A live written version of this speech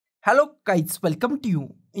Hello guys, welcome to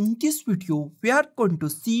you. In this video, we are going to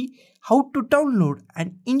see how to download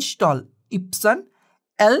and install Epson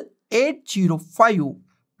L805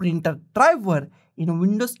 printer driver in a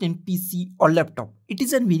Windows 10 PC or laptop. It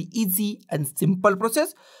is a very easy and simple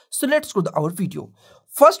process. So let's go to our video.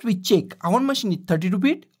 First, we check our machine is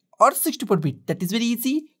 32-bit or 64-bit. That is very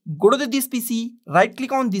easy. Go to this PC, right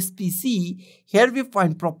click on this PC. Here we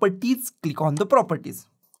find properties, click on the properties.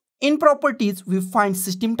 In properties, we find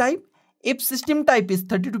system type. If system type is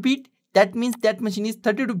 32-bit, that means that machine is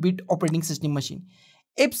 32-bit operating system machine.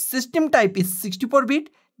 If system type is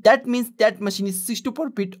 64-bit, that means that machine is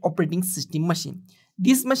 64-bit operating system machine.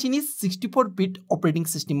 This machine is 64-bit operating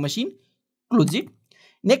system machine. Close it.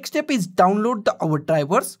 Next step is download our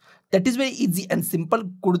drivers. That is very easy and simple.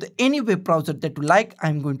 Go to any web browser that you like. I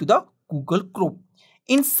am going to the Google Chrome.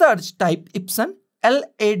 In search, type Epson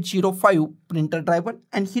L805 printer driver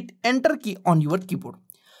and hit enter key on your keyboard.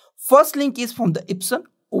 First link is from the Epson.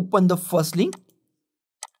 Open the first link.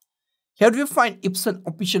 Here we find Epson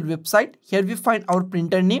official website. Here we find our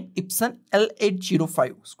printer name Epson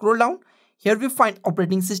L805. Scroll down. Here we find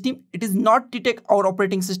operating system. It is not detect our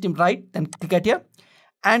operating system, right? Then click at here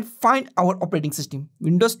and find our operating system.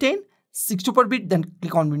 Windows 10 64-bit, then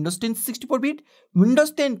click on Windows 10 64-bit.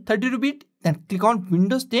 Windows 10 32-bit, then click on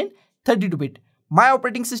Windows 10 32-bit. My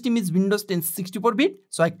operating system is Windows 10 64-bit,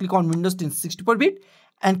 so I click on Windows 10 64-bit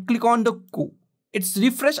and click on the go. It's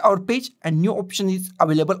refresh our page and new option is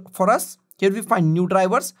available for us. Here we find new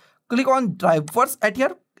drivers. Click on drivers at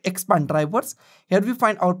here, expand drivers. Here we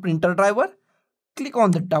find our printer driver. Click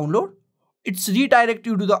on the download. It's redirect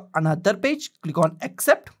you to the another page. Click on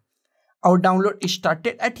accept. Our download is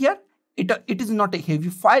started at here. It is not a heavy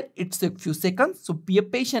file. It's a few seconds. So be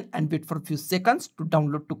patient and wait for a few seconds to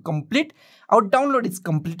download to complete. Our download is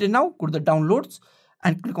completed now. Go to the downloads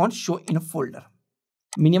and click on show in a folder.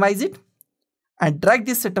 Minimize it and drag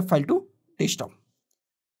this setup file to desktop.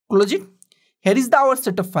 Close it. Here is our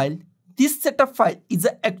setup file. This setup file is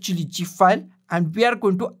actually zip file and we are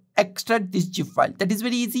going to extract this zip file. That is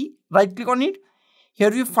very easy. Right click on it.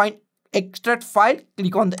 Here we find extract file.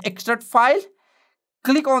 Click on the extract file.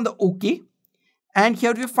 Click on the OK. And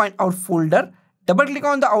here we find our folder. Double click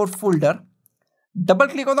on our folder. Double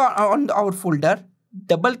click on our folder.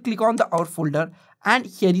 Double click on our folder. And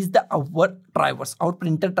here is our drivers, our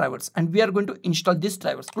printer drivers. And we are going to install these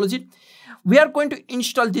drivers. Close it. We are going to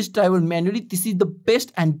install this driver manually. This is the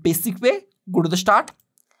best and basic way. Go to the start.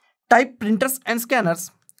 Type printers and scanners.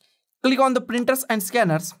 Click on the printers and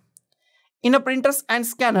scanners. In a printers and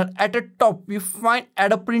scanner, at the top, we find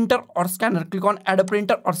add a printer or scanner. Click on add a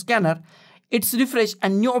printer or scanner. It's refresh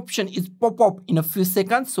and new option is pop up in a few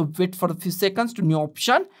seconds. So wait for a few seconds to new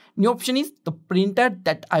option. New option is the printer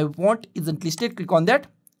that I want isn't listed. Click on that.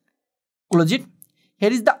 Close it.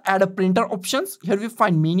 Here is the add a printer options. Here we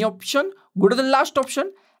find many option. Go to the last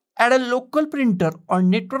option. Add a local printer or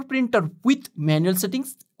network printer with manual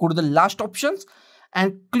settings. Go to the last options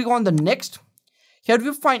and click on the next. Here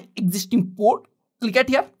we find existing port. Click at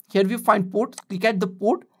here. Here we find port. Click at the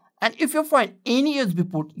port. And if you find any USB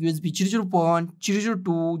port, USB 001,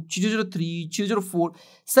 002, 003, 004,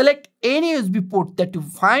 select any USB port that you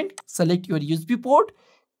find. Select your USB port.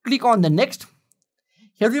 Click on the next.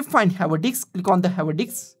 Here we find have a disk. Click on the have a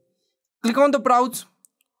disk. Click on the browse.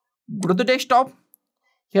 Go to the desktop.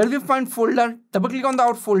 Here we find folder. Double click on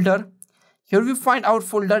our folder. Here we find our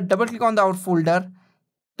folder. Double click on our folder.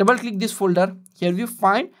 Double click this folder. Here we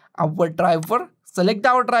find our driver. Select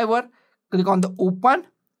our driver. Click on the open.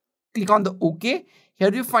 Click on the OK. Here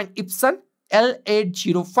we find Epson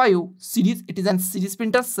L805 series. It is a series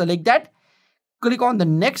printer. Select that. Click on the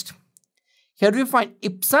next. Here we find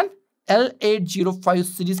Epson L805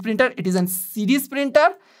 series printer. It is a series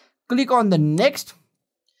printer. Click on the next.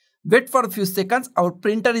 Wait for a few seconds. Our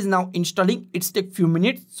printer is now installing. It's take few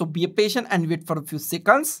minutes. So be patient and wait for a few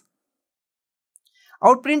seconds.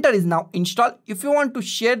 Our printer is now installed. If you want to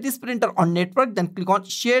share this printer on network, then click on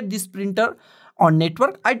share this printer on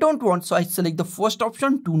network. I don't want, so I select the first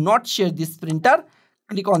option. Do not share this printer.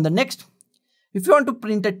 Click on the next. If you want to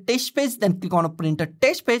print a test page, then click on a printer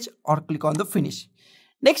test page or click on the finish.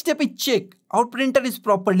 Next step is check our printer is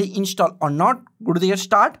properly installed or not. Go to the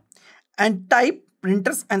start and type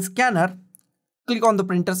printers and scanner. Click on the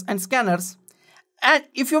printers and scanners. And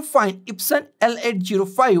if you find Epson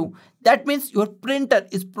L805, that means your printer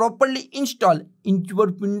is properly installed in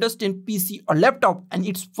your Windows 10 PC or laptop and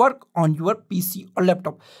it's work on your PC or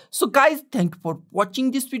laptop. So guys, thank you for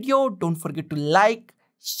watching this video. Don't forget to like,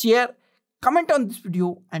 share, comment on this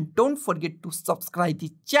video and don't forget to subscribe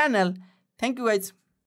the channel. Thank you guys.